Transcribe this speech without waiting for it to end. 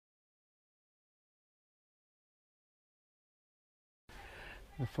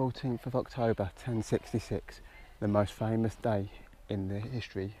The 14th of October 1066, the most famous day in the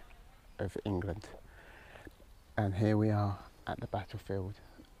history of England. And here we are at the battlefield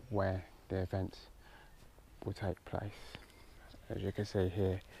where the events will take place. As you can see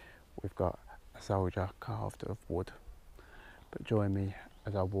here, we've got a soldier carved of wood. But join me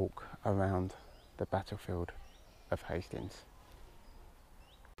as I walk around the battlefield of Hastings.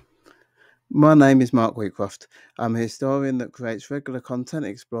 My name is Mark Wheatcroft. I'm a historian that creates regular content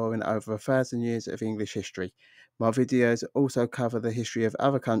exploring over 1,000 years of English history. My videos also cover the history of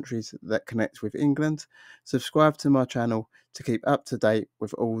other countries that connect with England. Subscribe to my channel to keep up to date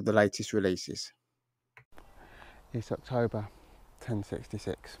with all the latest releases. It's October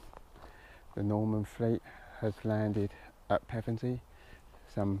 1066. The Norman fleet has landed at Pevensey,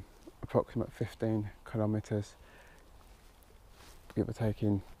 some approximate 15 kilometres give or take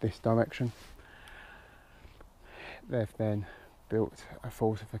in this direction. They've then built a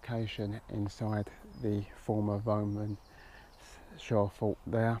fortification inside the former Roman shore fort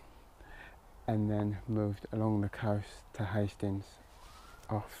there, and then moved along the coast to Hastings,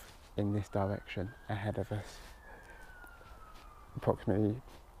 off in this direction ahead of us, approximately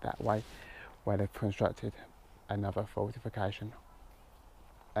that way, where they've constructed another fortification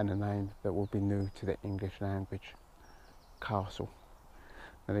and a name that will be new to the English language: castle.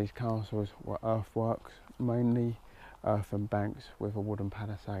 Now, these castles were earthworks, mainly earthen banks with a wooden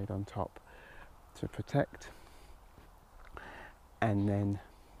palisade on top to protect, and then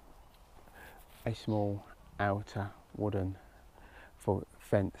a small outer wooden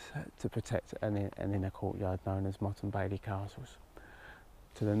fence to protect an inner courtyard known as Motte and Bailey castles.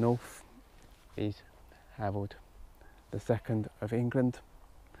 To the north is Harold II of England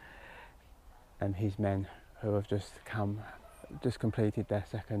and his men, who have just completed their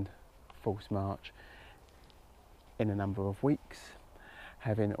second forced march in a number of weeks,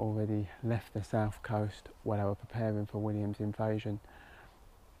 having already left the south coast where they were preparing for William's invasion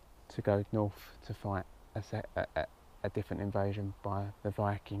to go north to fight a different invasion by the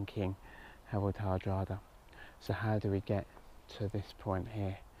Viking king Harold Hardrada. So how do we get to this point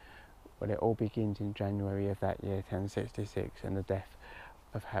here? Well, it all begins in January of that year, 1066, and the death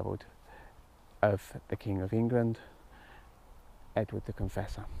of Harold, of the King of England, Edward the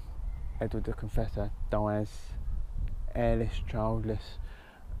Confessor. Edward the Confessor dies heirless, childless,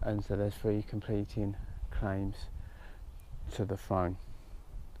 and so there's 3 competing claims to the throne.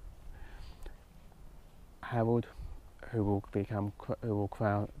 Harold, who will be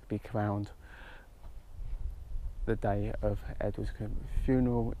crowned the day of Edward's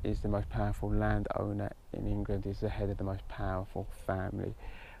funeral, is the most powerful landowner in England, is the head of the most powerful family,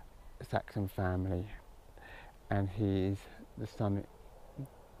 Saxon family, and he is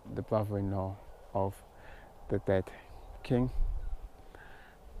the brother-in-law of the dead king.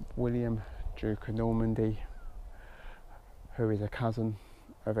 William, Duke of Normandy, who is a cousin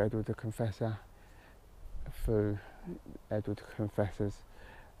of Edward the Confessor through Edward the Confessor's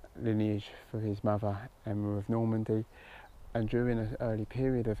lineage for his mother, Emma of Normandy, and during an early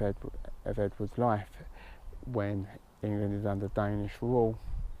period of Edward's life, when England is under Dane rule,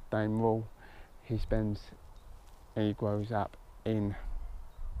 he grows up in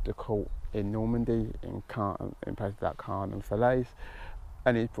the court in Normandy, in places like Caen and Falaise,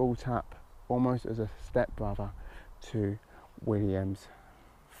 and he's brought up almost as a stepbrother to William's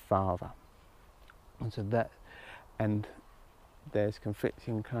father. And there's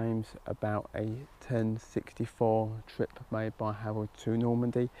conflicting claims about a 1064 trip made by Harold to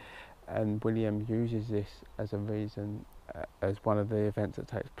Normandy, and William uses this as a reason, as one of the events that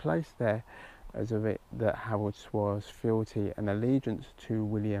takes place there, that Harold swears fealty and allegiance to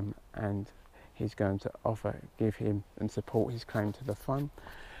William, and he's going to give him and support his claim to the throne.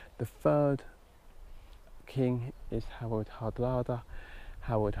 The third king is Harold Hardrada,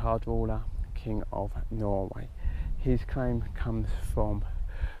 Harold Hardruler, King of Norway. His claim comes from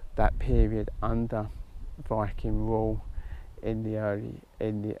that period under Viking rule in the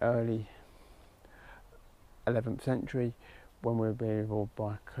early 11th century, when we were being ruled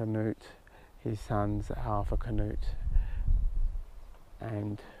by Canute, his sons Arthur Canute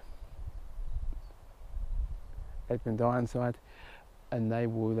and Edmund Ironside, and they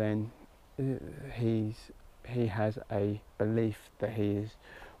will then, he has a belief that he is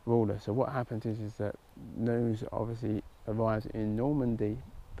ruler. So what happens is that news obviously arrives in Normandy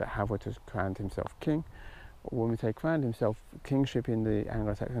that Harold has crowned himself king. When we say crowned himself, kingship in the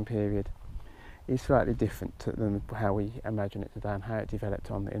Anglo-Saxon period is slightly different than how we imagine it today and how it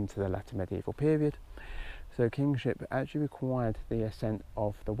developed on into the latter medieval period. So kingship actually required the assent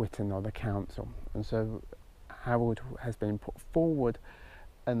of the Witan or the council, and so Harold has been put forward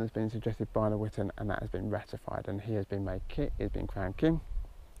and has been suggested by the Witten, and that has been ratified, and he has been made king, he has been crowned king.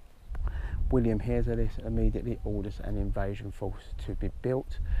 William hears of this, immediately orders an invasion force to be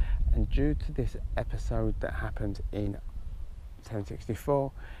built, and due to this episode that happened in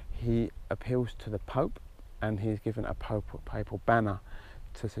 1064, he appeals to the Pope, and he is given a papal banner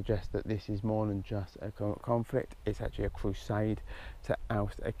to suggest that this is more than just a conflict, it's actually a crusade to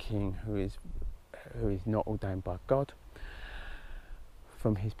oust a king who is not ordained by God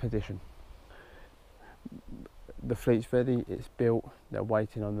from his position. The fleet's ready, it's built, they're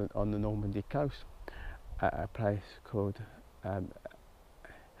waiting on the Normandy coast at a place called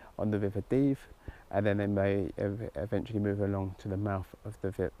on the River Dive, and then they may eventually move along to the mouth of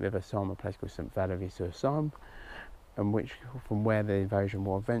the River Somme, a place called St Valery-sur-Somme, and from where the invasion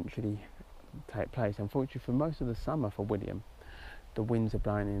will eventually take place. Unfortunately, for most of the summer for William, the winds are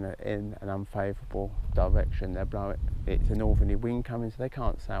blowing in an unfavourable direction. It's a northerly wind coming, so they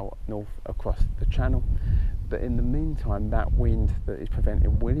can't sail north across the channel. But in the meantime, that wind that is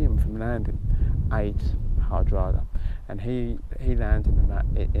preventing William from landing aids Hardrada, and he lands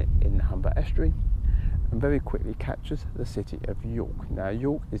in the Humber estuary and very quickly captures the city of York. Now,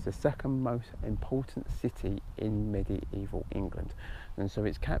 York is the second most important city in medieval England, and so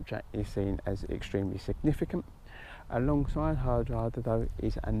its capture is seen as extremely significant. Alongside Hardrada, though,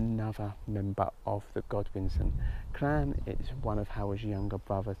 is another member of the Godwinson clan. It's one of Harold's younger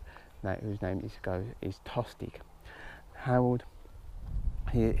brothers, whose name is Tostig. Harold,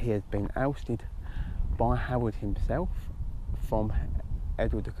 he has been ousted by Harold himself from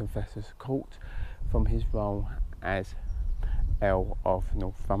Edward the Confessor's court from his role as Earl of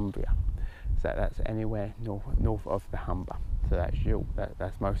Northumbria. So that's anywhere north of the Humber. So that's York.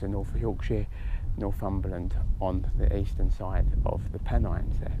 That's most of North Yorkshire, Northumberland on the eastern side of the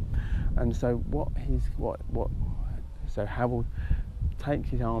Pennines there. And so so Harold takes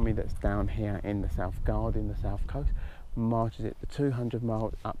his army that's down here in the South Guard, in the south coast, marches it the 200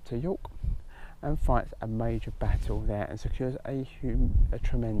 miles up to York, and fights a major battle there and secures a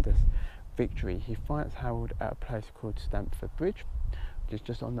tremendous victory. He fights Harold at a place called Stamford Bridge, which is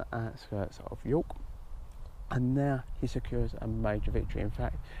just on the outskirts of York, and there he secures a major victory. In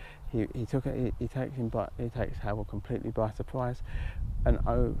fact, he takes Harold completely by surprise, and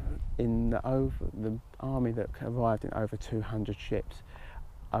the army that arrived in over 200 ships,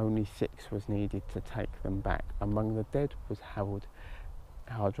 only 6 was needed to take them back. Among the dead was Harold,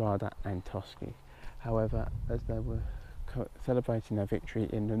 Hardrada and Tostig. However, as they were celebrating their victory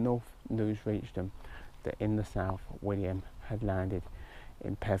in the north, news reached them that in the south William had landed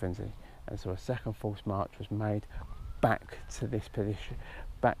in Pevensey, and so a second forced march was made back to this position,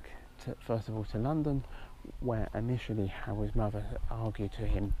 first of all to London, where initially Harold's mother argued to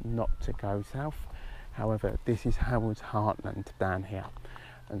him not to go south. However, this is Harold's heartland down here,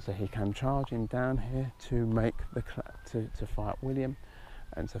 and so he came charging down here to to fight William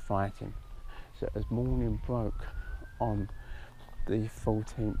and to fight him. So as morning broke on the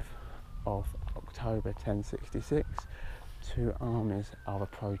 14th of October 1066, two armies are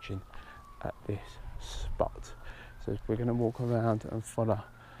approaching at this spot. So we're going to walk around and follow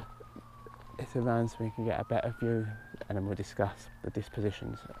it around so we can get a better view, and then we'll discuss the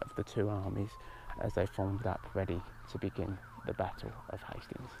dispositions of the two armies as they formed up ready to begin the Battle of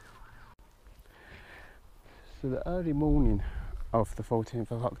Hastings. So the early morning of the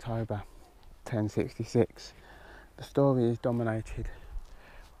 14th of October 1066, the story is dominated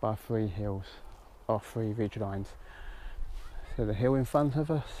by 3 hills, or 3 ridge lines. So the hill in front of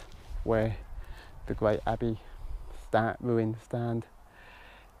us, where the great abbey ruins stand,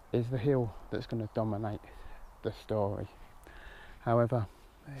 is the hill that's going to dominate the story. However,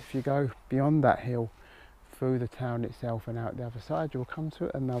 if you go beyond that hill, through the town itself and out the other side, you'll come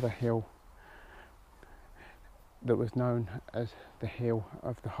to another hill that was known as the Hill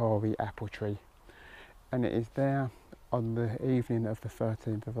of the Hoary Apple Tree, and it is there on the evening of the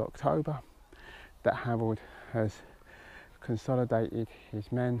 13th of October that Harold has consolidated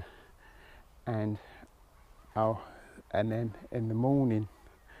his men, and then in the morning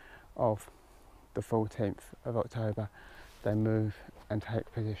of the 14th of October they move and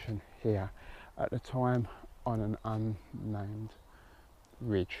take position here, at the time on an unnamed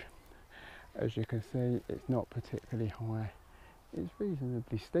ridge. As you can see, it's not particularly high, it's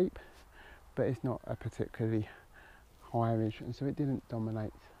reasonably steep, but it's not a particularly high ridge, and so it didn't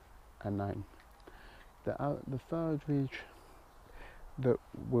dominate a name. The third ridge that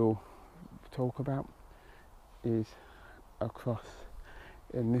we'll talk about is across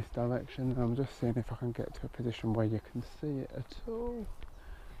in this direction. I'm just seeing if I can get to a position where you can see it at all,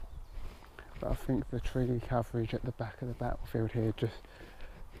 but I think the tree coverage at the back of the battlefield here just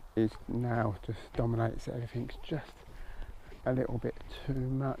is now just dominates everything just a little bit too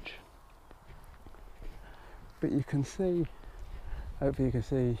much. But you can see, hopefully you can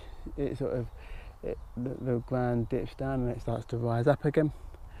see, it sort of, the ground dips down and it starts to rise up again.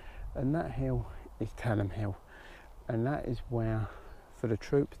 And that hill is Telham Hill. And that is where, for the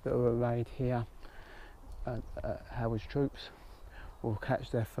troops that are arrayed here, Howard's troops will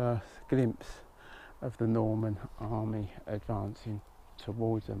catch their first glimpse of the Norman army advancing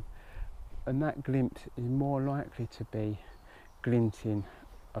towards them. And that glimpse is more likely to be glinting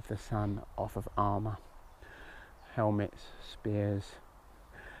of the sun off of armour, helmets, spears,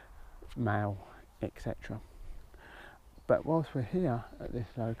 mail, etc. But whilst we're here at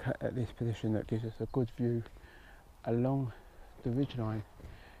this position that gives us a good view along the ridgeline,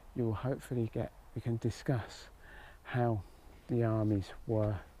 you will hopefully we can discuss how the armies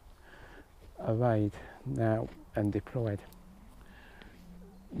were arrayed now and deployed.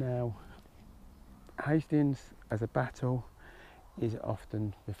 Now, Hastings as a battle is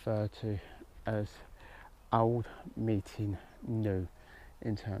often referred to as old meeting new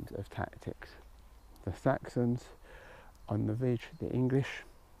in terms of tactics. The Saxons on the ridge, the English,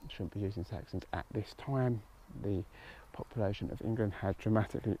 shouldn't be using Saxons at this time, the population of England had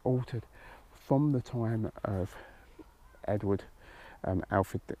dramatically altered from the time of Alfred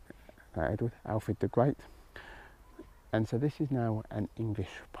the Great, and so this is now an English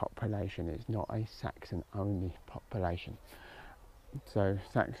population. It's not a Saxon only population. So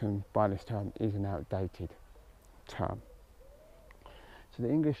Saxon by this term is an outdated term. So the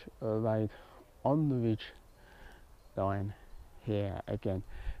English are arrayed on the ridge line here. Again,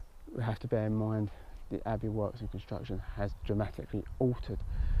 we have to bear in mind the abbey works and construction has dramatically altered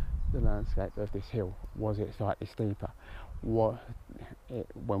the landscape of this hill. Was it slightly steeper? When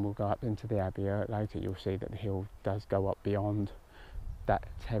we'll go up into the abbey later, you'll see that the hill does go up beyond that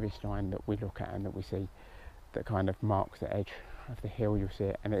terrace line that we look at and that we see that kind of marks the edge of the hill. You'll see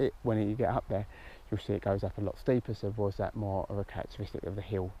it, and when you get up there, you'll see it goes up a lot steeper. So was that more of a characteristic of the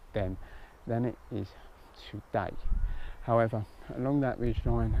hill then than it is today? However, along that ridge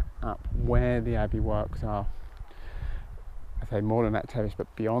line up where the abbey works are, I say more than that terrace,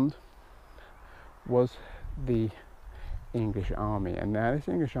 but beyond, was the English army. And now this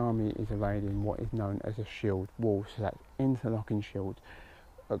English army is arrayed in what is known as a shield wall. So that's interlocking shields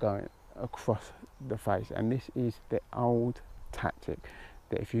are going across the face. And this is the old tactic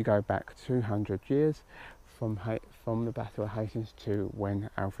that if you go back 200 years from the Battle of Hastings to when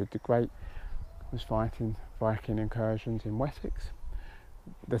Alfred the Great was fighting Viking incursions in Wessex,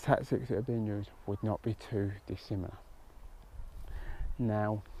 the tactics that are being used would not be too dissimilar.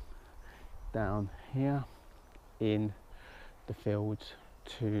 Now, down here in the fields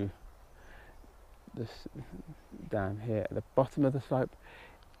to down here at the bottom of the slope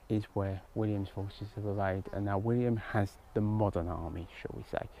is where William's forces have arrayed, and now William has the modern army, shall we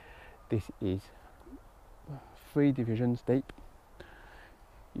say. This is 3 divisions deep.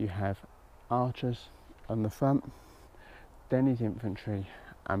 You have archers on the front, then his infantry,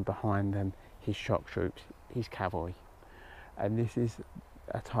 and behind them his shock troops, his cavalry. And this is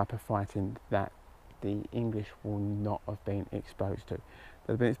a type of fighting that the English will not have been exposed to.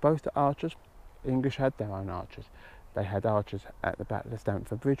 They've been exposed to archers. The English had their own archers. They had archers at the Battle of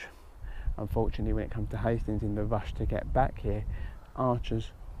Stamford Bridge. Unfortunately, when it comes to Hastings, in the rush to get back here,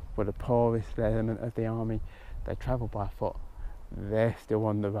 archers were the poorest element of the army. They travel by foot. They're still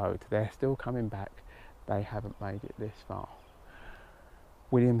on the road. They're still coming back. They haven't made it this far.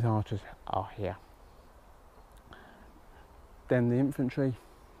 William's archers are here. Then the infantry,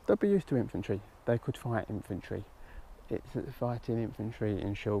 they'll be used to infantry. They could fight infantry. It's fighting infantry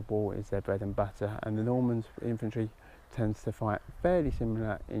in shield wall is their bread and butter, and the Normans infantry tends to fight fairly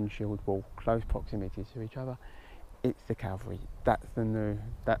similar in shield wall, close proximity to each other. It's the cavalry. That's the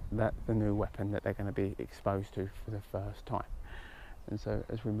new weapon that they're going to be exposed to for the first time. And so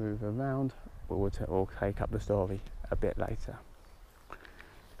as we move around, we'll take up the story a bit later.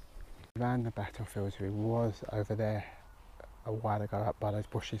 Around the battlefields, we was over there a while ago up by those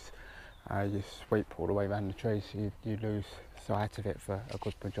bushes. You sweep all the way around the trees, so you lose sight of it for a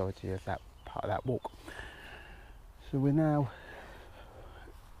good majority of that part of that walk. So we're now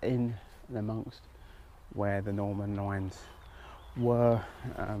in and amongst where the Norman lines were.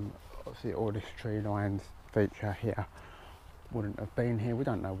 Obviously all this tree lines feature here wouldn't have been here. We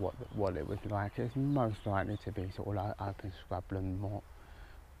don't know what it was like. It's most likely to be sort of like open scrubland, more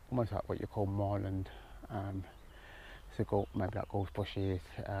almost like what you call moorland, so maybe like gorse bushes.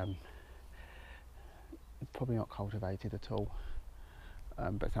 Probably not cultivated at all,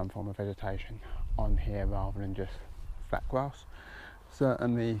 but some form of vegetation on here rather than just flat grass.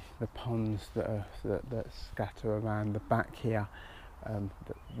 certainly the ponds that scatter around the back here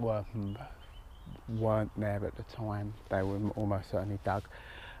that weren't there at the time. They were almost certainly dug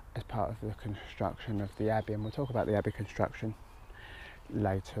as part of the construction of the abbey, and we'll talk about the abbey construction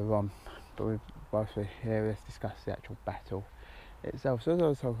later on. But whilst we're here, let's discuss the actual battle itself.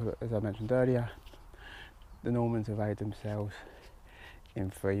 So as I mentioned earlier, the Normans arrayed themselves in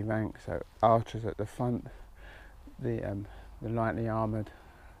 3 ranks. So archers at the front, the lightly armed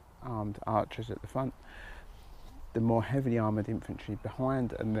archers at the front, the more heavily armoured infantry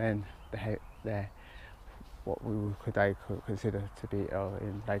behind, and then what we could consider to be,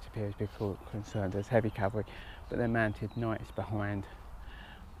 in later periods, be concerned as heavy cavalry, but they're mounted knights behind,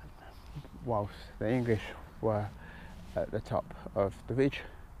 whilst the English were at the top of the ridge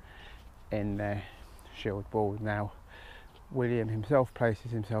in their shield wall. Now, William himself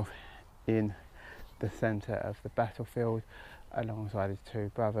places himself in the centre of the battlefield alongside his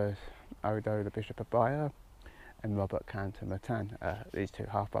 2 brothers, Odo, the Bishop of Bayeux, and Robert, Count of Mortain, these 2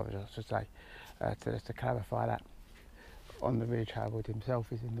 half-brothers, I should say. Just to clarify that, on the ridge, Harold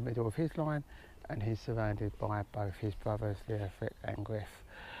himself is in the middle of his line, and he's surrounded by both his brothers, Leofric and Griff,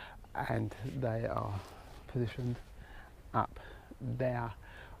 and they are positioned up there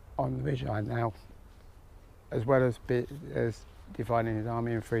on the ridge line. Now, as well as dividing his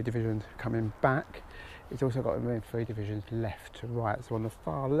army in 3 divisions coming back, he's also got them in 3 divisions left to right. So on the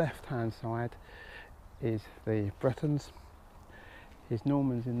far left-hand side is the Bretons, his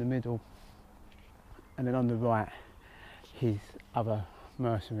Normans in the middle, and then on the right his other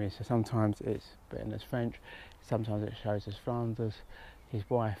mercenaries. So sometimes it's written as French, sometimes it shows as Flanders. His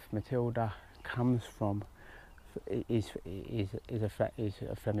wife Matilda is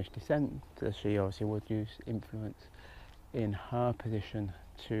of Flemish descent, so she obviously would use influence in her position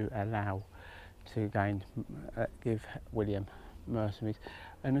to give William mercenaries,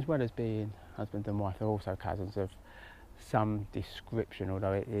 and as well as being husband and wife, they're also cousins of some description,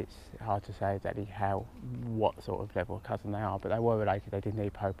 although it's hard to say exactly what sort of level of cousin they are, but they were related. They did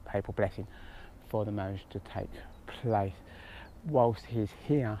need papal blessing for the marriage to take place. Whilst he's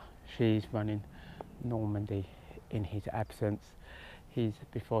here, she's running Normandy in his absence.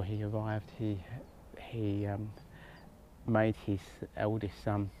 Before he arrived, he made his eldest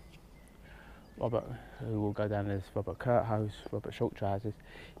son, Robert, who will go down as Robert Curthose, Robert Shorttrousers,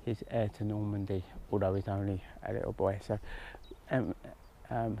 his heir to Normandy, although he's only a little boy. So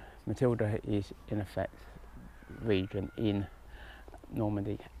Matilda is in effect regent in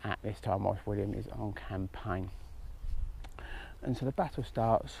Normandy at this time, whilst William is on campaign. And so the battle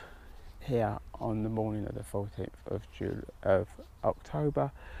starts here on the morning of the 14th of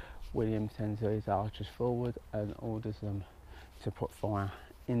October. William sends his archers forward and orders them to put fire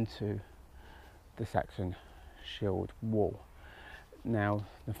into the Saxon shield wall. Now,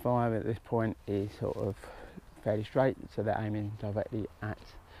 the fire at this point is sort of fairly straight, so they're aiming directly at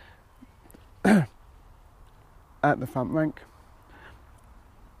the front rank,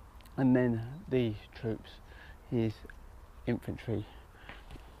 and then the troops, his infantry,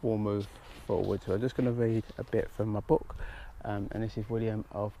 will move forward. So I'm just going to read a bit from my book, and this is William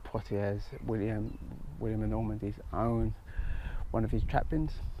of Poitiers, William of Normandy's own, one of his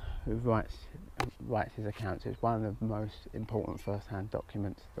chaplains, who writes his accounts. It's one of the most important first-hand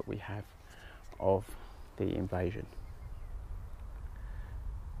documents that we have of the invasion.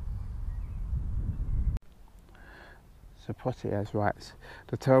 So Poitiers writes,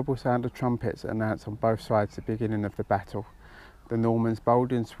 "The terrible sound of trumpets announced on both sides the beginning of the battle. The Normans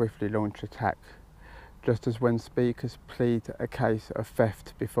boldly and swiftly launched attack. Just as when speakers plead a case of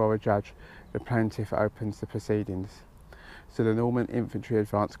theft before a judge, the plaintiff opens the proceedings. So the Norman infantry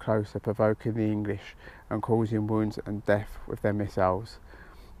advanced closer, provoking the English and causing wounds and death with their missiles.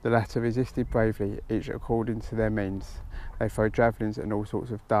 The latter resisted bravely, each according to their means. They throw javelins and all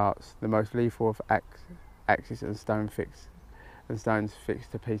sorts of darts, the most lethal of axes and stones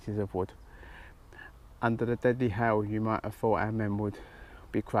fixed to pieces of wood. Under the deadly hail you might have thought our men would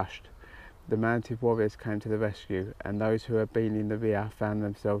be crushed. The mounted warriors came to the rescue, and those who had been in the rear found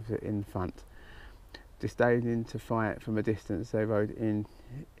themselves in front. Disdaining to fight from a distance, they rode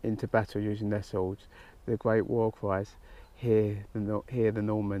into battle using their swords. The great war cries, here the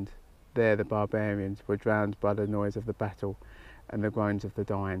Normans, there the barbarians, were drowned by the noise of the battle and the groans of the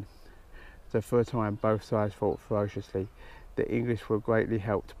dying. So for a time both sides fought ferociously. The English were greatly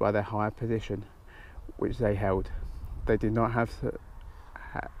helped by their high position, which they held. They did not have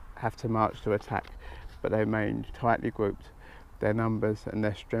to march to attack, but they remained tightly grouped. Their numbers and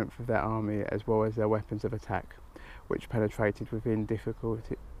the strength of their army, as well as their weapons of attack, which penetrated within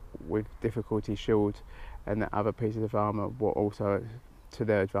with difficulty shields and the other pieces of armour were also to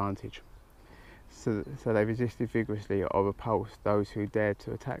their advantage. So they resisted vigorously or repulsed those who dared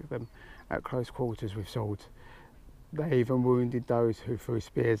to attack them at close quarters with swords. They even wounded those who threw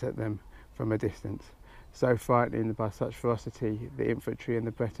spears at them from a distance. So frightened by such ferocity, the infantry and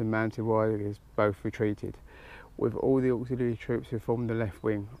the Breton mounted warriors both retreated. With all the auxiliary troops who formed the left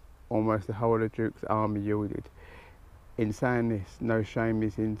wing, almost the whole of the Duke's army yielded. In saying this, no shame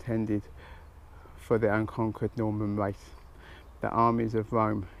is intended for the unconquered Norman race. The armies of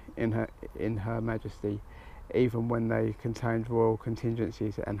Rome, in her Majesty, even when they contained royal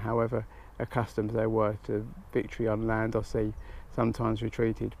contingencies, and however accustomed they were to victory on land or sea, sometimes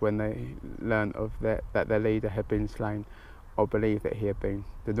retreated when they learned that their leader had been slain, or believed that he had been.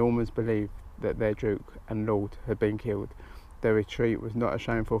 The Normans believed that their Duke and Lord had been killed. Their retreat was not a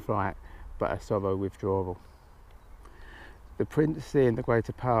shameful flight, but a sorrow withdrawal. The prince, seeing the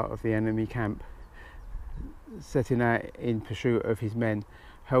greater part of the enemy camp setting out in pursuit of his men,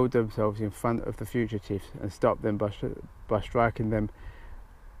 held themselves in front of the fugitives and stopped them by striking them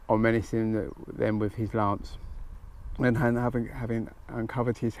or menacing them with his lance. And having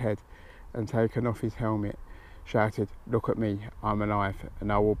uncovered his head and taken off his helmet, shouted, "Look at me, I'm alive,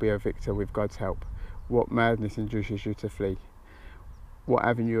 and I will be a victor with God's help. What madness induces you to flee? What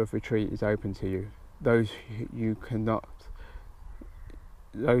avenue of retreat is open to you? Those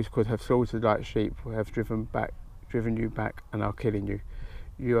could have slaughtered like sheep, have driven you back, and are killing you.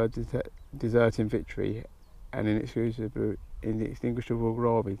 You are deserting victory and inextinguishable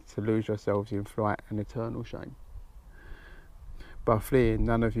glory to lose yourselves in flight and eternal shame. By fleeing,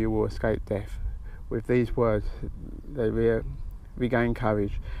 none of you will escape death." With these words, they regained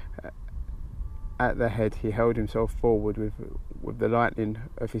courage. At their head, he held himself forward with the lightning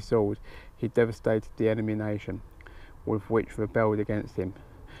of his sword. He devastated the enemy nation, with which rebelled against him,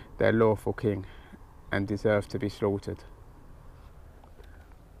 their lawful king, and deserved to be slaughtered.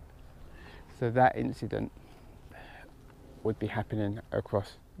 So that incident would be happening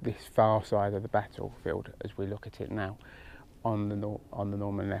across this far side of the battlefield as we look at it now on the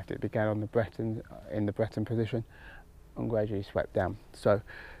Norman left. It began on in the Breton position and gradually swept down. So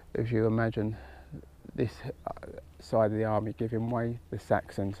if you imagine this side of the army giving way, the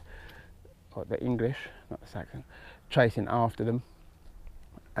Saxons, or the English, not the Saxons, chasing after them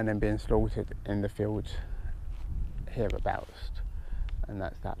and then being slaughtered in the fields hereabouts, and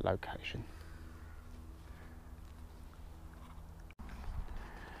that's that location.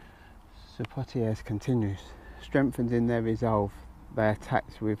 So Poitiers continues. Strengthened in their resolve, they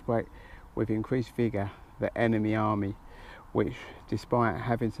attacked with increased vigour the enemy army, which, despite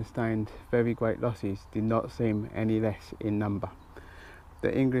having sustained very great losses, did not seem any less in number.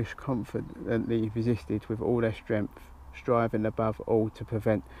 The English confidently resisted with all their strength, striving above all to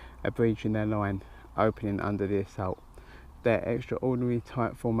prevent a breach in their line opening under the assault. Their extraordinary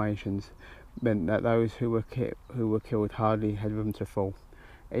tight formations meant that those who were killed hardly had room to fall.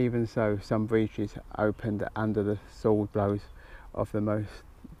 Even so, some breaches opened under the sword blows of the most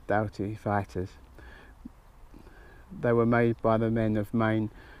doughty fighters. They were made by the men of Maine,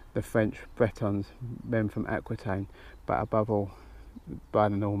 the French, Bretons, men from Aquitaine, but above all by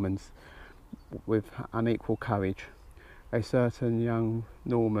the Normans, with unequal courage. A certain young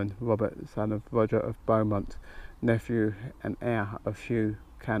Norman, Robert, son of Roger of Beaumont, nephew and heir of Hugh,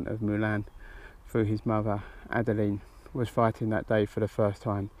 Count of Moulin, through his mother, Adeline, was fighting that day for the first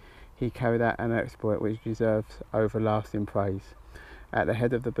time. He carried out an exploit which deserves everlasting praise. At the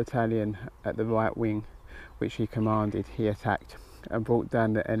head of the battalion at the right wing, which he commanded, he attacked and brought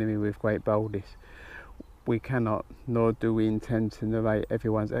down the enemy with great boldness. We cannot, nor do we intend to narrate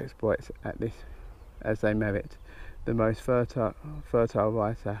everyone's exploits at this as they merit. The most fertile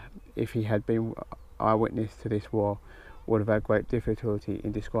writer, if he had been eyewitness to this war, would have had great difficulty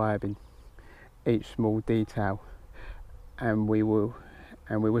in describing each small detail, and we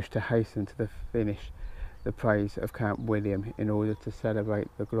wish to hasten to the finish the praise of Count William in order to celebrate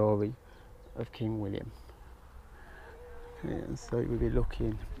the glory of King William. So we'll be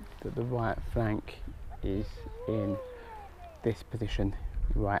looking that the right flank is in this position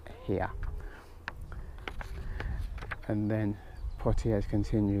right here. And then Poitiers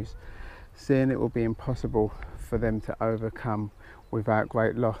continues. Seeing it will be impossible for them to overcome without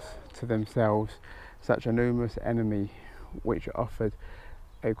great loss to themselves such a numerous enemy which offered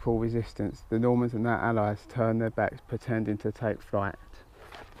a cruel resistance, the Normans and their allies turned their backs, pretending to take flight.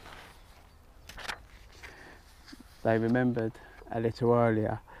 They remembered a little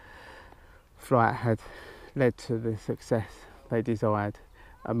earlier flight had led to the success they desired.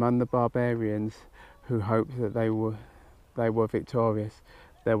 Among the barbarians who hoped that they were victorious,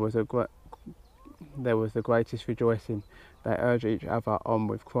 there was the greatest rejoicing. They urged each other on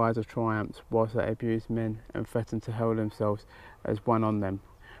with cries of triumph, whilst they abused men and threatened to hurl themselves as one on them.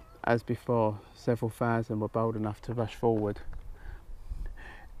 As before, several thousand were bold enough to rush forward,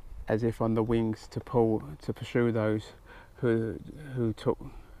 as if on the wings to pursue those who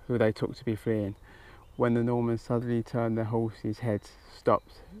they took to be fleeing. When the Normans suddenly turned their horses' heads,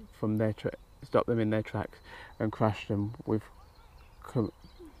 stopped them in their tracks, and crushed them with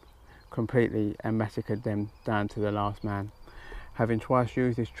completely, and massacred them down to the last man. Having twice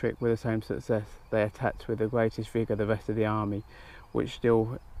used this trick with the same success, they attacked with the greatest vigour the rest of the army, which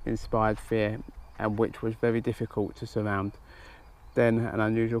still inspired fear and which was very difficult to surround. Then an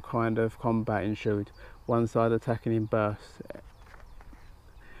unusual kind of combat ensued, one side attacking in bursts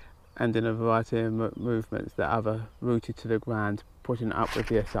and in a variety of movements, the other rooted to the ground, putting up with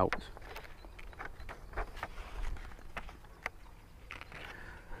the assault.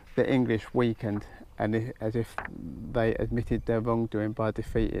 The English weakened, and as if they admitted their wrongdoing by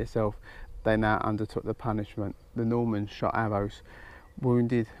defeat itself, they now undertook the punishment. The Normans shot arrows,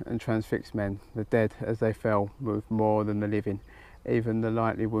 wounded and transfixed men. The dead, as they fell, moved more than the living. Even the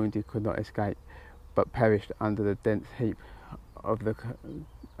lightly wounded could not escape, but perished under the dense heap of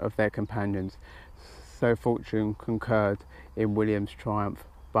their companions. So fortune concurred in William's triumph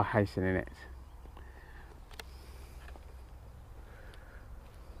by hastening it.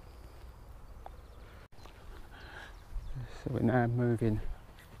 So we're now moving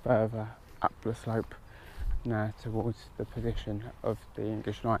further up the slope now towards the position of the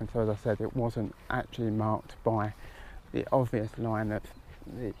English line. So as I said, it wasn't actually marked by the obvious line of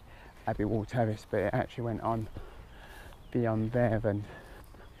the Abbey Wall Terrace, but it actually went on beyond there, and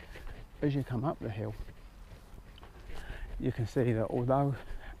as you come up the hill you can see that although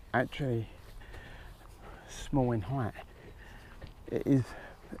actually small in height, it is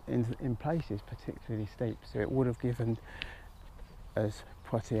in places particularly steep, so it would have given, as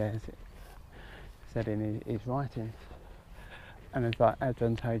Poitiers said in his writings, an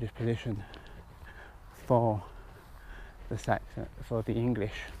advantageous position for the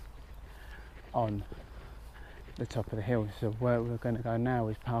English on the top of the hill. So where we're going to go now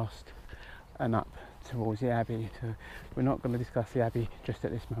is past and up towards the Abbey. We're not going to discuss the Abbey just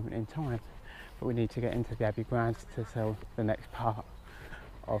at this moment in time, but we need to get into the Abbey grounds to tell the next part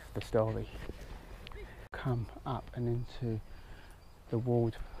of the story. Come up and into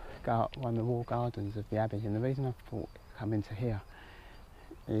one of the walled gardens of the Abbey, and the reason I thought come into here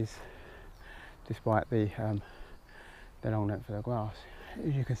is, despite the long length of the grass,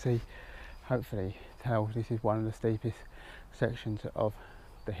 as you can see, hopefully tell, this is one of the steepest sections of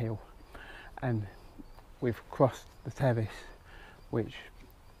the hill, and we've crossed the terrace, which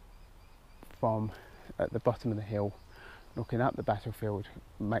from at the bottom of the hill looking up the battlefield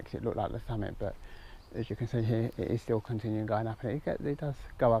makes it look like the summit, but as you can see here it is still continuing going up, and it does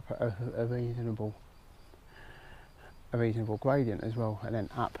go up at a reasonable gradient as well, and then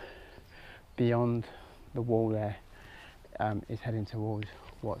up beyond the wall there is heading towards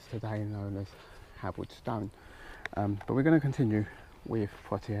what's today known as Howard Stone. But we're going to continue with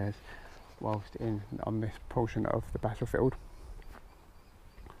Poitiers whilst on this portion of the battlefield.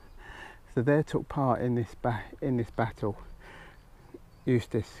 So there took part in this battle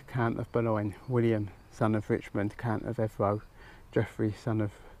Eustace, Count of Boulogne, William, son of Richmond, Count of Evreux, Geoffrey, son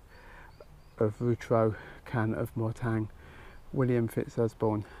of Routreau, Count of Mortagne, William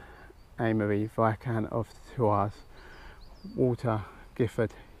Fitzosborne, Amory, Viscount of Thouars, Walter,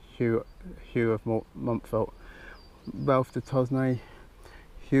 Gifford, Hugh of Montfort, Ralph de Tosnay,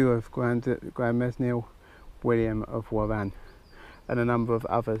 Hugh of Grandmesnil, William of Warren, and a number of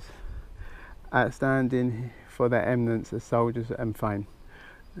others, outstanding for their eminence as soldiers and fame,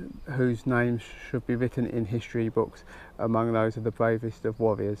 whose names should be written in history books among those of the bravest of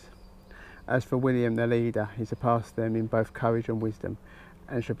warriors. As for William, their leader, he surpassed them in both courage and wisdom,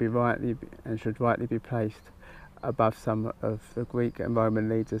 and should rightly be placed above some of the Greek and Roman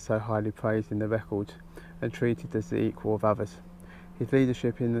leaders so highly praised in the records and treated as the equal of others. His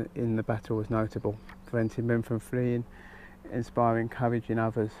leadership in the battle was notable, preventing men from fleeing, inspiring courage in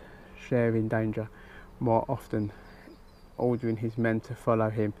others, sharing danger, more often ordering his men to follow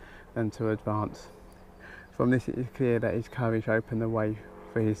him than to advance. From this it is clear that his courage opened the way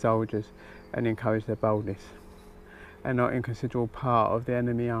for his soldiers and encouraged their boldness. A not inconsiderable part of the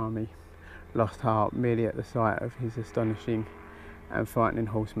enemy army lost heart merely at the sight of his astonishing and frightening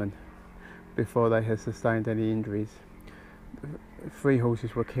horsemen before they had sustained any injuries. 3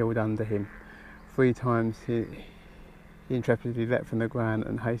 horses were killed under him. 3 times he intrepidly leapt from the ground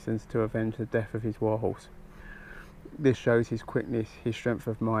and hastened to avenge the death of his war horse. This shows his quickness, his strength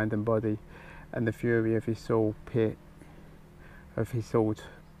of mind and body, and the fury of his sword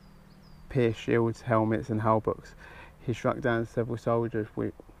pierced shields, helmets and halberds. He struck down several soldiers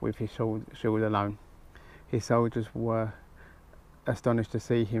with his shield alone. His soldiers were astonished to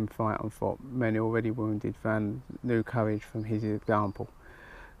see him fight on foot. Many already wounded found new courage from his example.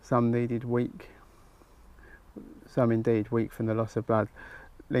 Some indeed weak from the loss of blood,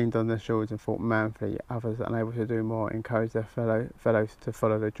 leaned on their shields and fought manfully. Others, unable to do more, encouraged their fellows to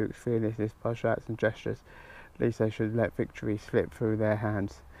follow the Duke's fearlessness by shouts and gestures, lest they should let victory slip through their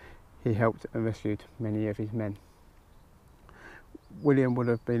hands. He helped and rescued many of his men. William would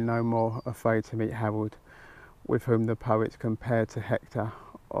have been no more afraid to meet Harold, with whom the poets compared to Hector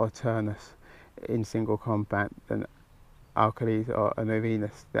or Turnus in single combat, than Achilles or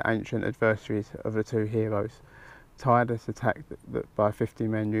Venus, the ancient adversaries of the two heroes. Titus attacked by 50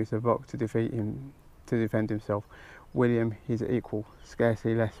 men used a rock to defend himself. William, his equal,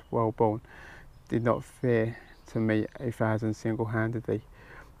 scarcely less well born, did not fear to meet 1,000 single-handedly.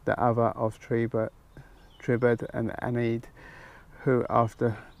 The other of Tribert and Aeneid, who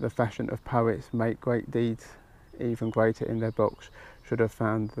after the fashion of poets make great deeds even greater in their books, should have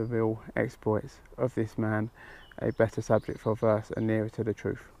found the real exploits of this man a better subject for verse and nearer to the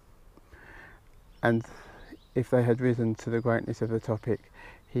truth. And if they had risen to the greatness of the topic,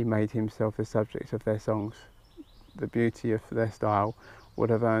 he made himself the subject of their songs. The beauty of their style would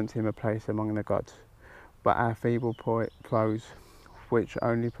have earned him a place among the gods. But our feeble prose, which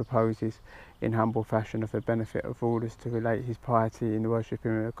only proposes in humble fashion of the benefit of rulers to relate his piety in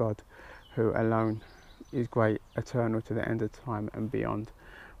worshipping a God who alone is great, eternal to the end of time and beyond,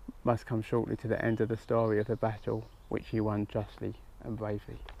 must come shortly to the end of the story of the battle which he won justly and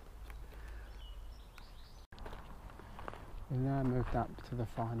bravely. We now moved up to the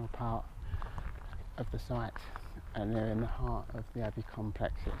final part of the site, and they're in the heart of the Abbey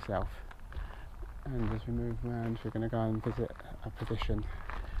complex itself. And as we move around, we're going to go and visit a position.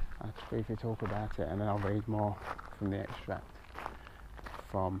 I'll briefly talk about it, and then I'll read more from the extract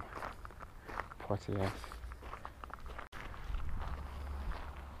from Poitiers.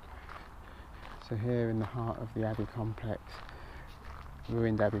 So here in the heart of the Abbey complex,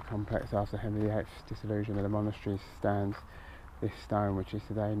 ruined Abbey complex after Henry VIII's dissolution of the monasteries, stands this stone which is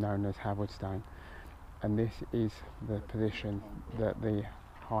today known as Harold Stone, and this is the position that the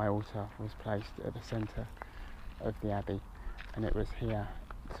high altar was placed at the centre of the Abbey, and it was here,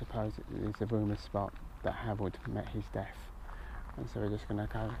 supposedly, is the rumoured spot that Harold met his death. And so we're just going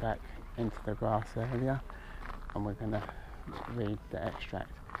to go back into the grass area, and we're going to read the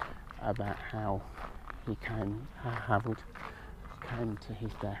extract about how Harold came to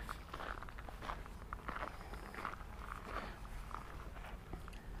his death.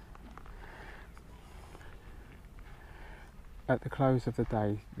 At the close of the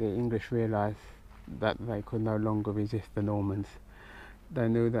day, the English realised that they could no longer resist the Normans. They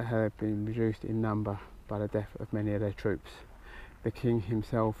knew that they had been reduced in number by the death of many of their troops. The king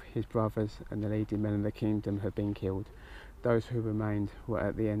himself, his brothers and the leading men of the kingdom had been killed. Those who remained were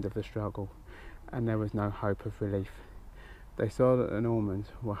at the end of the struggle, and there was no hope of relief. They saw that the Normans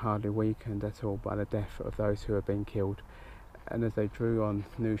were hardly weakened at all by the death of those who had been killed, and as they drew on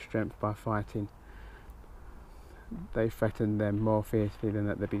new strength by fighting, they threatened them more fiercely than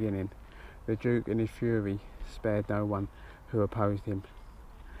at the beginning. The Duke in his fury spared no one who opposed him,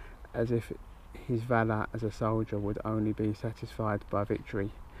 as if his valour as a soldier would only be satisfied by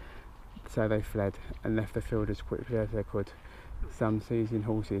victory. So they fled and left the field as quickly as they could, some seizing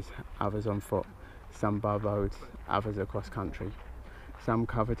horses, others on foot, some by roads, others across country, some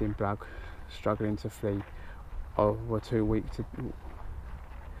covered in blood, struggling to flee, or were too weak to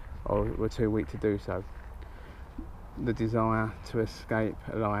do so. The desire to escape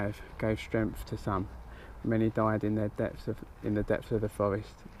alive gave strength to some. Many died in the depths of the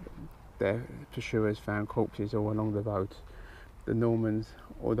forest. Their pursuers found corpses all along the roads. The Normans,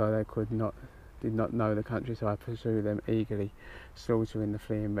 although they did not know the countryside, pursued them eagerly, slaughtering the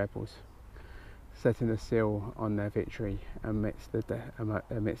fleeing rebels, setting a seal on their victory amidst the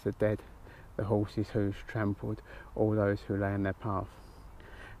dead, the horses' hooves trampled all those who lay in their path.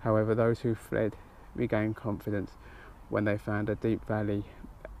 However, those who fled regained confidence when they found a deep valley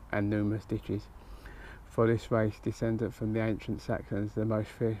and numerous ditches. For this race, descended from the ancient Saxons, the most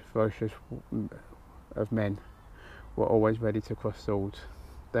ferocious of men, were always ready to cross swords.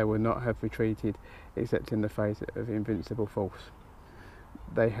 They would not have retreated except in the face of invincible force.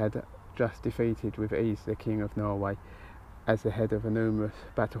 They had just defeated with ease the King of Norway as the head of a numerous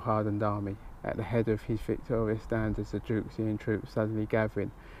battle-hardened army. At the head of his victorious standards, the Duke, seeing troops suddenly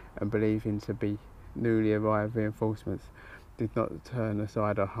gathering and believing to be newly arrived reinforcements did not turn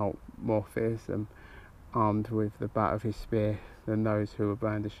aside or halt, more fearsome, armed with the butt of his spear than those who were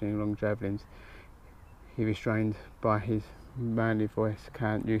brandishing long javelins. He restrained by his manly voice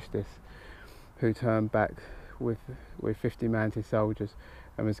Count Eustace, who turned back with 50 mounted soldiers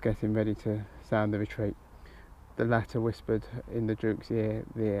and was getting ready to sound the retreat. The latter whispered in the Duke's ear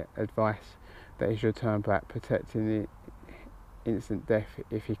the advice that he should turn back, protecting the instant death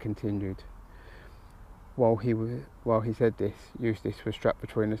if he continued. While he said this, Eustace was struck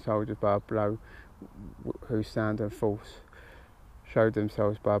between the soldiers by a blow whose sound and force showed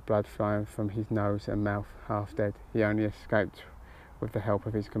themselves by blood flowing from his nose and mouth. Half dead, he only escaped with the help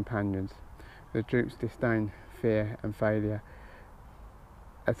of his companions. The Duke's disdain, fear and failure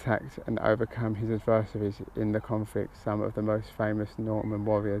attacked and overcome his adversaries in the conflict. Some of the most famous Norman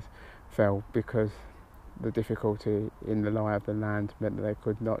warriors fell because the difficulty in the lie of the land meant that they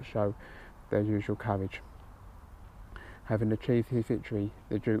could not show their usual courage. Having achieved his victory,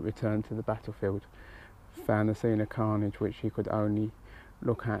 the Duke returned to the battlefield, found the scene of carnage which he could only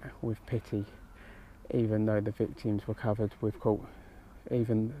look at with pity, even though the victims were covered with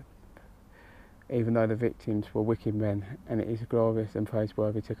even though the victims were wicked men, and it is glorious and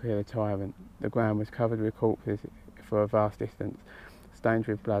praiseworthy to kill a tyrant. The ground was covered with corpses for a vast distance, stained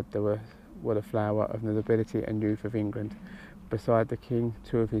with blood. There were the flower of the nobility and youth of England. Beside the king,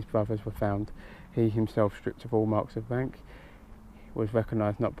 2 of his brothers were found. He himself, stripped of all marks of rank, was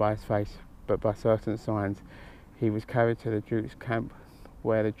recognised not by his face, but by certain signs. He was carried to the Duke's camp,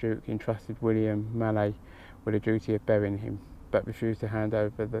 where the Duke entrusted William Mallet with the duty of burying him, but refused to hand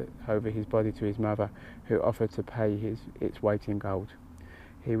over his body to his mother, who offered to pay its weight in gold.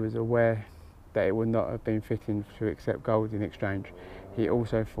 He was aware that it would not have been fitting to accept gold in exchange. He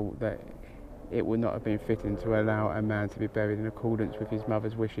also thought that it would not have been fitting to allow a man to be buried in accordance with his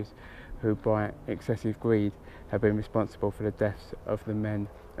mother's wishes, who by excessive greed had been responsible for the deaths of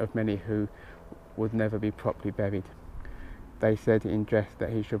many who would never be properly buried. They said in jest that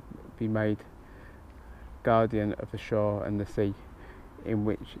he should be made guardian of the shore and the sea, in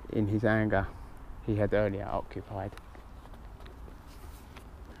which, in his anger, he had earlier occupied.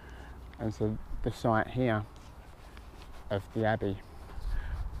 And so the site here of the abbey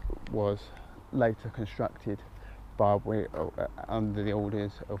was later constructed under the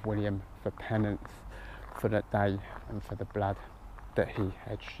orders of William for penance for that day and for the blood that he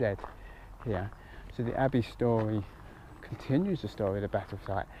had shed here. So the abbey story continues the story of the battle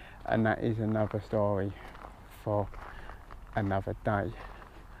site, and that is another story for another day.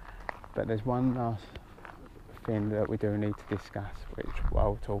 But there's one last thing that we do need to discuss, which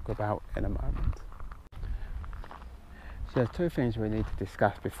I'll talk about in a moment. So there's 2 things we need to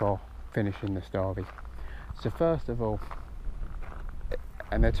discuss before finishing the story. So first of all,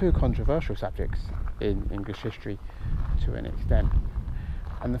 and they're 2 controversial subjects in English history to an extent,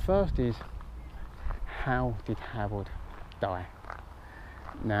 and the first is, how did Harold die?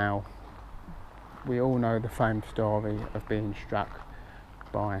 Now, we all know the famed story of being struck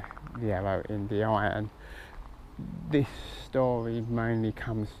by the arrow in the eye, and this story mainly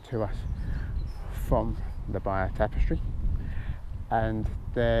comes to us from the Bayeux Tapestry, and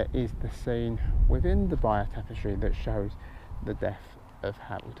there is the scene within the Bayeux Tapestry that shows the death of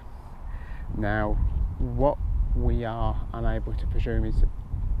Harold. Now, what we are unable to presume is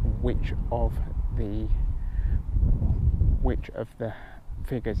which of the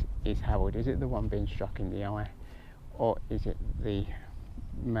figures is Harold. Is it the one being struck in the eye, or is it the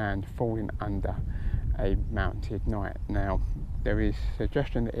man falling under a mounted knight? Now, there is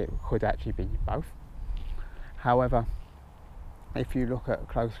suggestion that it could actually be both. However, if you look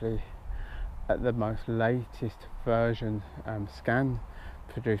closely at the most latest version scan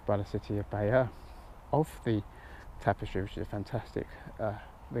produced by the city of Bayeux of the tapestry, which is a fantastic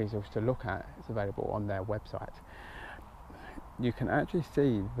resource to look at, it's available on their website, you can actually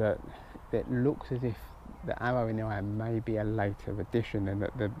see that it looks as if the arrow in the eye may be a later addition, and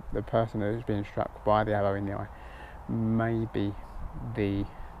that the person who's being struck by the arrow in the eye may be the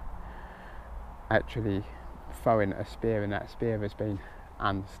actually throwing a spear, and that spear has been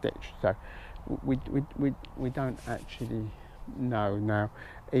unstitched. So we don't actually know. Now,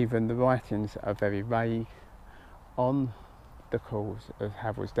 even the writings are very vague on the cause of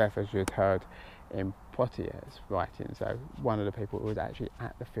Harold's death, as you had heard in Poitier's writing. So one of the people who was actually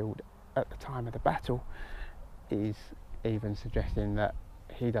at the field at the time of the battle is even suggesting that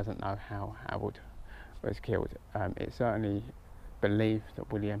he doesn't know how Harold was killed. It's certainly believed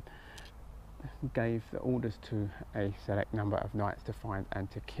that William gave the orders to a select number of knights to find and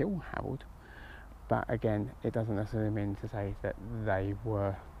to kill Harold, but again, it doesn't necessarily mean to say that they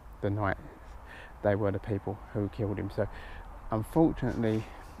were the knights they were the people who killed him. So unfortunately,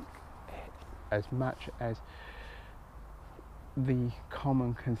 as much as the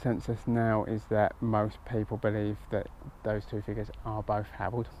common consensus now is that most people believe that those two figures are both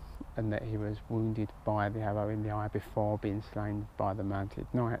Harold, and that he was wounded by the arrow in the eye before being slain by the mounted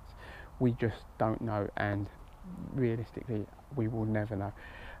knights, we just don't know, and realistically we will never know.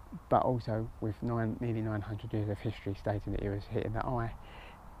 But also, with nearly 900 years of history stating that he was hit in the eye,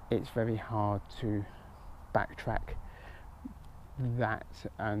 it's very hard to backtrack that,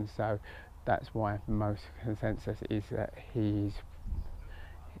 and so that's why most consensus is that he's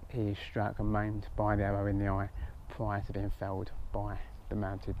struck and maimed by the arrow in the eye prior to being felled by the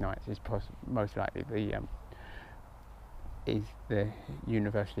mounted knights. Is most likely the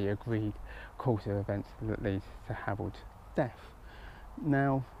universally agreed course of events that leads to Harold's death.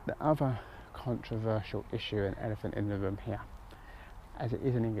 Now, the other controversial issue and elephant in the room here, as it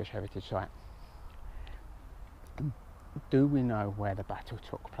is an English heritage site, do we know where the battle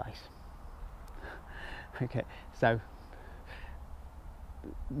took place? Okay, so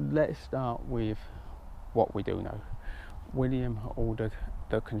let's start with what we do know. William ordered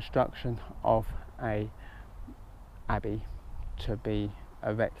the construction of a abbey to be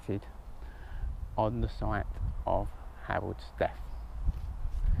erected on the site of Harold's death,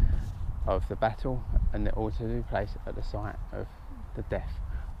 of the battle, and it also took place at the site of the death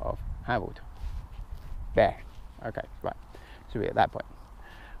of Harold. There. Okay, right. So we're at that point.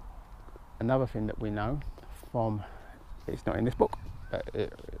 Another thing that we know from, it's not in this book, but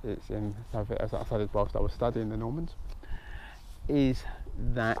it's in something as I studied whilst I was studying the Normans, is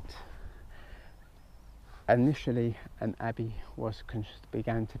that initially an abbey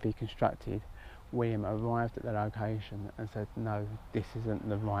began to be constructed. William arrived at the location and said, no, this isn't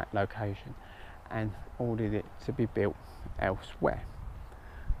the right location, and ordered it to be built elsewhere.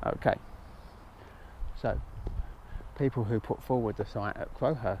 Okay, so people who put forward the site at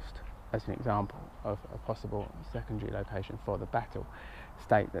Crowhurst as an example of a possible secondary location for the battle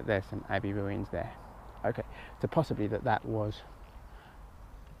state that there's some abbey ruins there. Okay, so possibly that was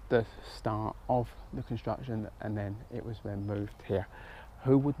the start of the construction, and then it was then moved here.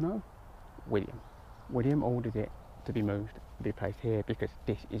 Who would know? William. William ordered it to be moved, to be placed here, because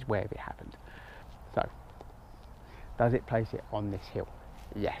this is where it happened. So, does it place it on this hill?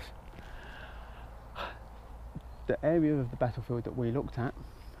 Yes. The area of the battlefield that we looked at,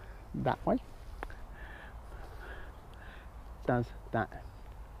 that way, does that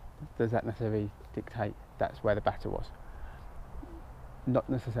necessarily dictate that's where the battle was? Not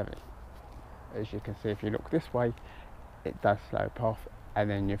necessarily. As you can see, if you look this way, it does slope off, and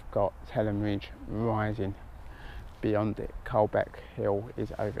then you've got Telham Ridge rising beyond it. Colbeck Hill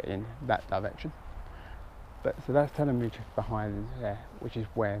is over in that direction. But so that's Telham Ridge behind there, which is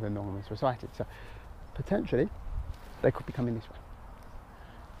where the Normans were sighted. So potentially they could be coming this way.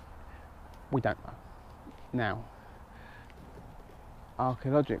 We don't know. Now,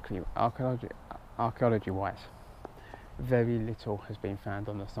 archaeology-wise, very little has been found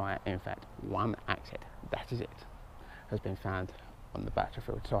on the site. In fact, one axe head, that is it, has been found on the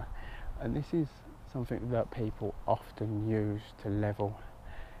battlefield site. And this is something that people often use to level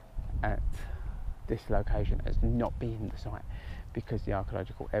at this location as not being the site, because the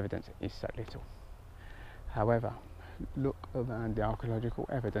archaeological evidence is so little. However, look around the archaeological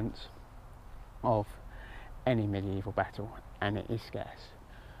evidence of any medieval battle, and it is scarce.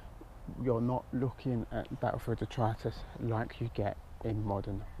 You're not looking at battlefield detritus like you get in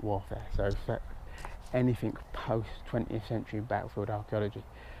modern warfare. So for anything post 20th century battlefield archaeology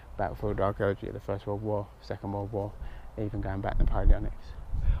of the First World War, Second World War, even going back to Napoleonics,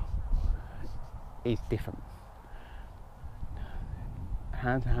 is different.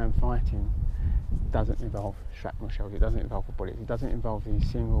 Hand-to-hand fighting doesn't involve shrapnel shells, it doesn't involve bullets, it doesn't involve these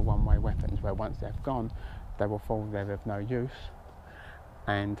single one-way weapons where once they've gone, they will fall there of no use,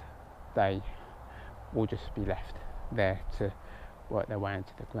 and they will just be left there to work their way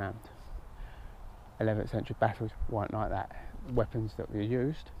into the ground. 11th century battles weren't like that. Weapons that were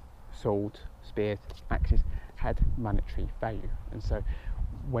used, swords, spears, axes, had monetary value, and so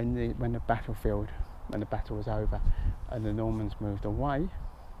when the battle was over and the Normans moved away,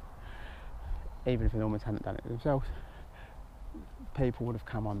 even if the Normans hadn't done it themselves, people would have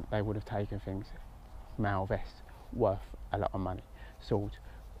come on, they would have taken things, mail vests, worth a lot of money, swords,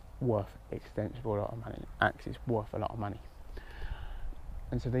 worth extensible lot of money, axes, worth a lot of money.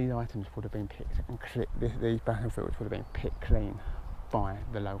 And so these items would have been picked and these battlefields would have been picked clean by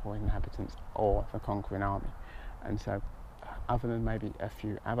the local inhabitants or the conquering army. And so, other than maybe a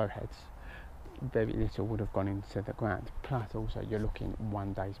few arrowheads, very little would have gone into the ground. Plus also you're looking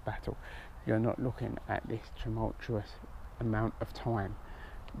one day's battle. you're not looking at this tumultuous amount of time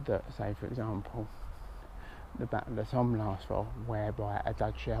that, say for example, the Battle of Somme lasts for, whereby a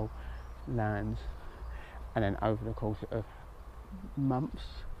Dud shell lands, and then over the course of months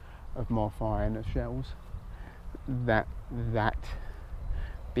of more firing of shells, that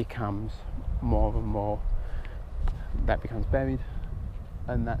becomes more and more, that becomes buried,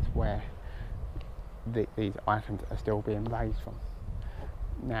 and that's where these items are still being raised from.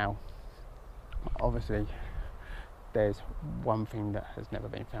 Now, obviously, there's one thing that has never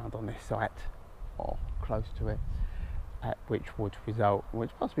been found on this site or close to it, which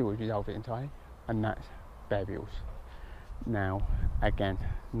possibly would resolve it entirely, and that's burials. Now, again,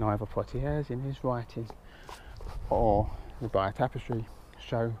 neither Potier's in his writing or the Bayeux Tapestry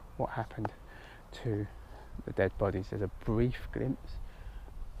show what happened to the dead bodies. There's a brief glimpse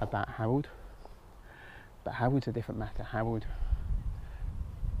about Harold, but Harold's a different matter. Harold,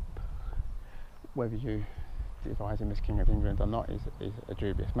 whether you devise him as King of England or not is a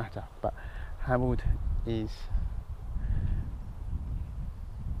dubious matter, but Harold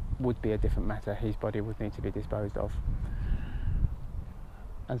would be a different matter. His body would need to be disposed of,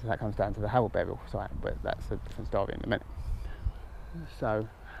 and so that comes down to the Harold burial site, but that's a different story in a minute. So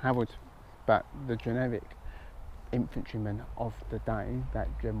Harold, but the generic infantryman of the day, that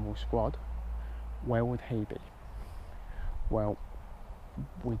general squad, where would he be? Well,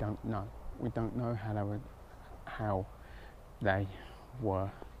 we don't know. We don't know how they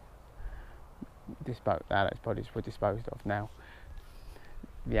were disposed, how those bodies were disposed of. Now,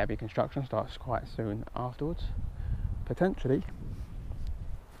 the abbey construction starts quite soon afterwards. Potentially,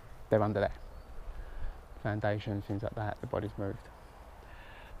 they're under there. Foundations, things like that, the body's moved.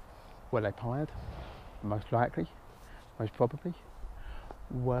 Were they pired? Most likely, most probably.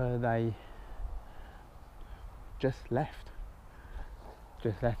 Were they just left?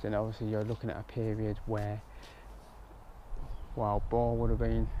 And obviously you're looking at a period where wild boar would have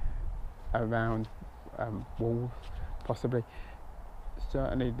been around, wolves possibly.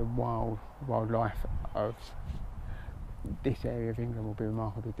 Certainly the wildlife of this area of England will be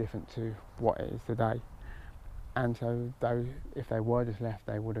remarkably different to what it is today. And so if they were just left,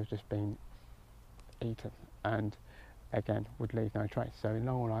 they would have just been eaten, and again would leave no trace. So in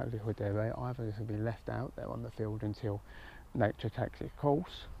all likelihood they're either just be left out there on the field until nature takes its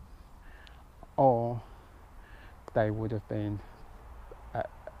course, or they would have been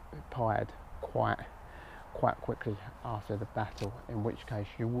pired quite quickly after the battle, in which case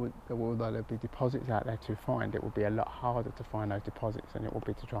although there'd be deposits out there to find, it would be a lot harder to find those deposits than it would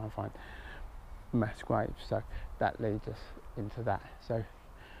be to try and find mass graves. So that leads us into that. So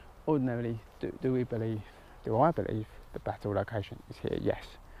ordinarily, do I believe the battle location is here? Yes,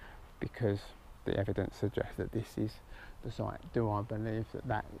 because the evidence suggests that this is the site. Do I believe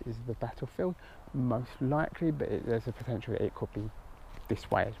that is the battlefield? Most likely, but there's a potential that it could be this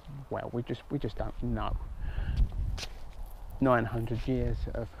way as well. We just don't know. 900 years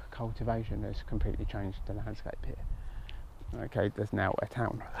of cultivation has completely changed the landscape here. Okay, there's now a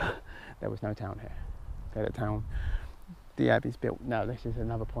town. There was no town here. Okay, the abbey's built. Now, this is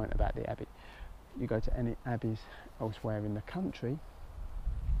another point about the abbey. You go to any abbeys elsewhere in the country,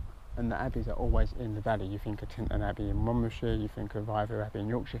 and the abbeys are always in the valley. You think of Tintern Abbey in Monmouthshire, you think of Iver Abbey in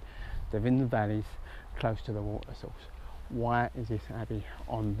Yorkshire. They're in the valleys, close to the water source. Why is this abbey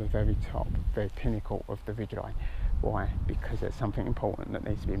on the very top, very pinnacle of the ridgeline? Why? Because there's something important that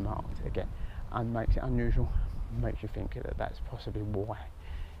needs to be marked. Again, and makes it unusual, makes you think that that's possibly why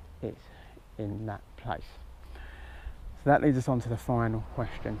it's in that place. So that leads us on to the final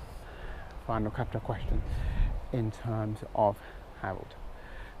couple of questions in terms of Harold.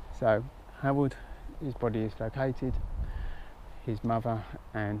 So Harold, his body is located. His mother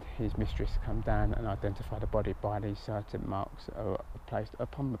and his mistress come down and identify the body by these certain marks that are placed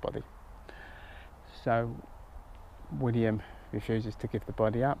upon the body. So William refuses to give the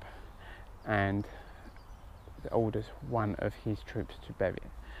body up and orders one of his troops to bury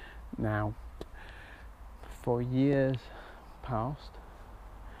it. Now, for years past,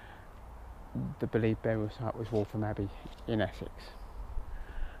 the believed burial site was Waltham Abbey in Essex.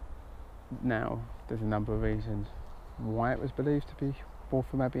 Now, there's a number of reasons why it was believed to be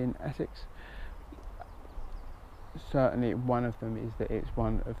Waltham Abbey in Essex. Certainly one of them is that it's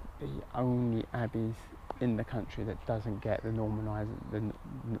one of the only abbeys in the country that doesn't get the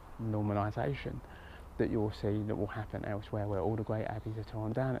normalisation that you'll see that will happen elsewhere, where all the great abbeys are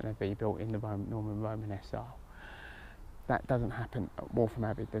torn down and they're rebuilt in the Norman Romanesque style. That doesn't happen at Waltham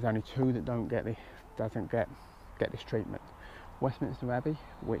Abbey. There's only two that doesn't get this treatment. Westminster Abbey,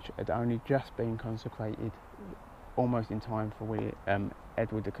 which had only just been consecrated almost in time for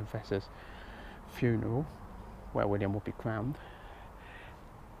Edward the Confessor's funeral, where William would be crowned.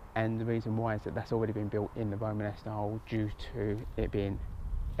 And the reason why is that that's already been built in the Romanesque style due to it being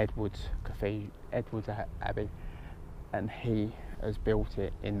Edward's Abbey, and he has built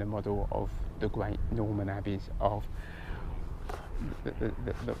it in the model of the great Norman Abbeys of the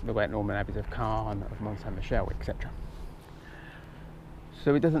great Norman Abbeys of Caen, of Mont Saint Michel, etc.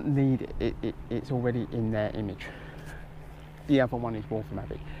 So it doesn't need it, it's already in their image. The other one is Waltham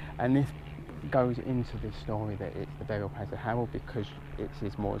Abbey, and this goes into this story that it's the burial place of Harold because it's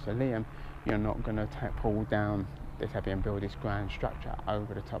his mausoleum. You're not going to pull down this abbey and build this grand structure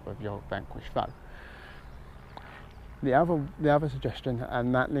over the top of your vanquished foe. The other suggestion,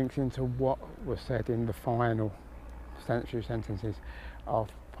 and that links into what was said in the final few sentences of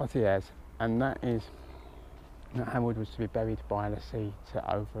Poitiers, and that is that Harold was to be buried by the sea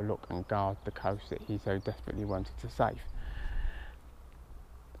to overlook and guard the coast that he so desperately wanted to save.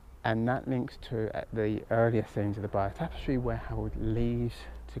 And that links to the earlier scenes of the Bayeux Tapestry where Harold leaves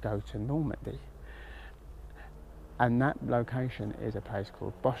to go to Normandy. And that location is a place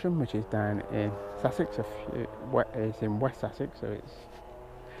called Bosham, which is down in Sussex. It's in West Sussex, so it's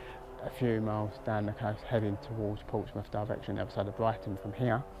a few miles down the coast heading towards Portsmouth direction, the other side of Brighton from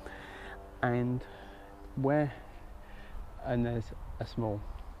here. And there's a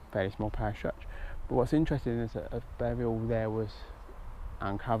fairly small parish church. But what's interesting is that a burial there was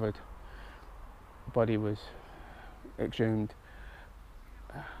uncovered, body was exhumed,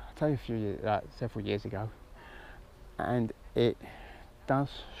 I'll tell you several years ago, and it does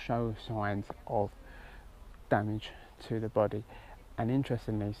show signs of damage to the body. And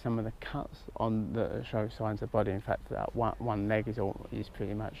interestingly, some of the cuts on that show signs of the body, in fact that one leg is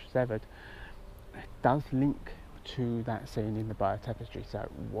pretty much severed, does link to that scene in the Bayeux Tapestry. So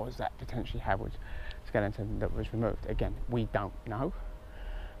was that potentially Harold's skeleton that was removed? Again, we don't know.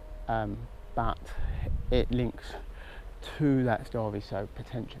 But it links to that story, so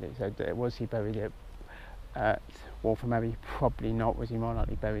potentially. So was he buried at Waltham Abbey? Probably not. Was he more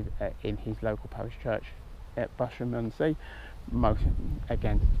likely buried in his local parish church at Busham-on-Sea?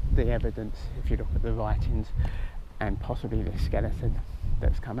 Again, the evidence, if you look at the writings and possibly the skeleton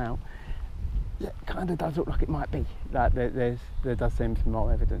that's come out, it kind of does look like it might be. Like there does seem some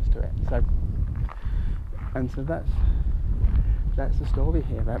more evidence to it. So that's the story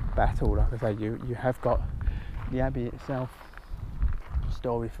here, that battle. Like I say, you have got the abbey itself,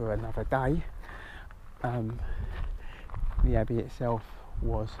 story for another day. The abbey itself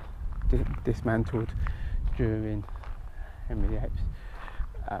was dismantled during Henry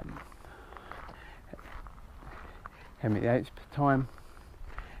VIII's time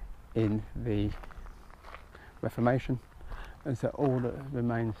in the Reformation. And so all that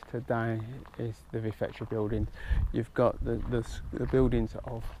remains today is the refectory building. You've got the buildings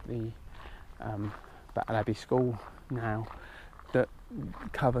of the Battle Abbey School now that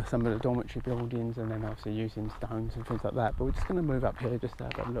cover some of the dormitory buildings, and then obviously using stones and things like that. But we're just going to move up here just to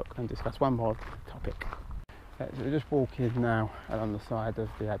have a look and discuss one more topic. So we're just walking now along the side of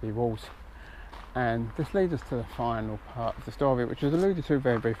the Abbey walls, and this leads us to the final part of the story, which was alluded to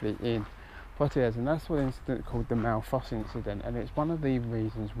very briefly in Poitiers, and that's what incident called the Malfosse incident. And it's one of the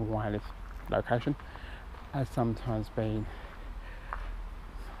reasons why this location has sometimes been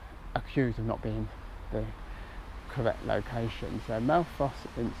accused of not being the correct location. So Malfosse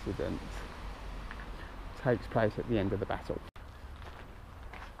incident takes place at the end of the battle.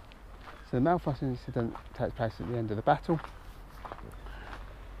 So the Malfosse incident takes place at the end of the battle,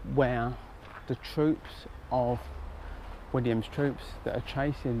 where the troops of William's troops that are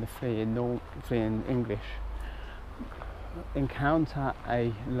chasing the fleeing English encounter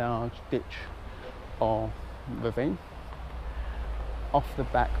a large ditch or ravine off the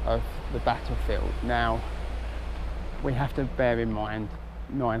back of the battlefield. Now, we have to bear in mind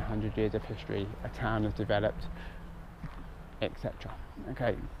 900 years of history, a town has developed, etc.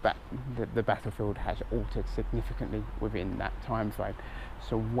 Okay, but the battlefield has altered significantly within that time frame.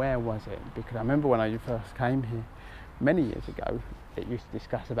 So where was it? Because I remember when I first came here many years ago, it used to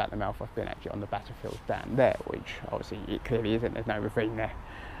discuss about the Malfosse being actually on the battlefield down there, which obviously it clearly isn't. There's no ravine there.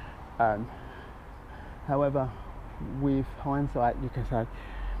 However, with hindsight, you can say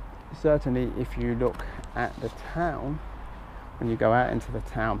certainly if you look at the town, when you go out into the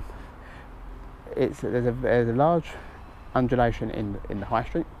town, there's a large undulation in the high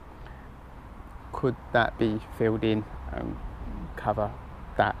street. Could that be filled in and cover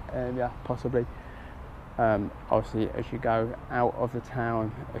that area? Possibly. Obviously, as you go out of the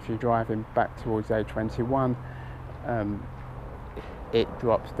town, if you're driving back towards A21, it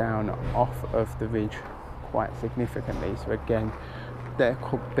drops down off of the ridge quite significantly. So again, there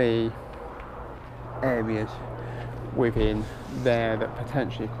could be areas within there that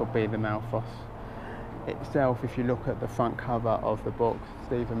potentially could be the Malphos itself. If you look at the front cover of the book,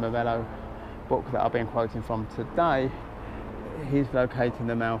 Stephen Morello book that I've been quoting from today, he's locating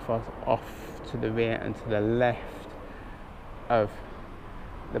the Malphos off to the rear and to the left of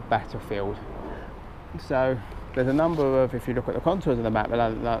the battlefield. So there's a number of, if you look at the contours of the map,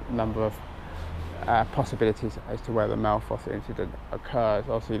 a number of possibilities as to where the Malphos incident occurs.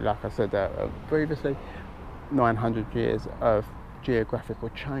 Obviously, like I said previously, 900 years of geographical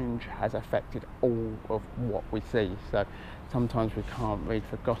change has affected all of what we see. So sometimes we can't read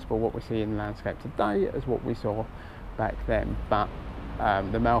for gospel what we see in the landscape today as what we saw back then. But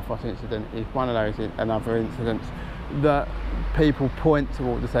the Malphos incident is one of those, another incidents that people point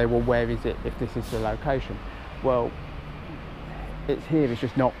toward to say, well, where is it if this is the location? Well, it's here, it's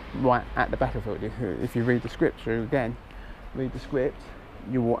just not right at the battlefield. If you read the scripture again, read the script,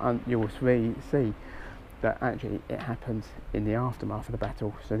 you will see that actually it happens in the aftermath of the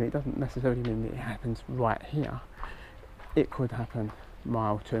battle. So it doesn't necessarily mean that it happens right here. It could happen a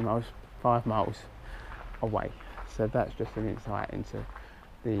mile, 2 miles, 5 miles away. So that's just an insight into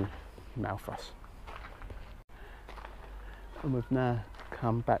the Malphos. And we've now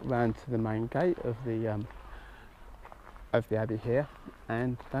come back round to the main gate of the abbey here,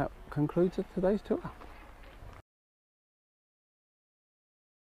 and that concludes today's tour.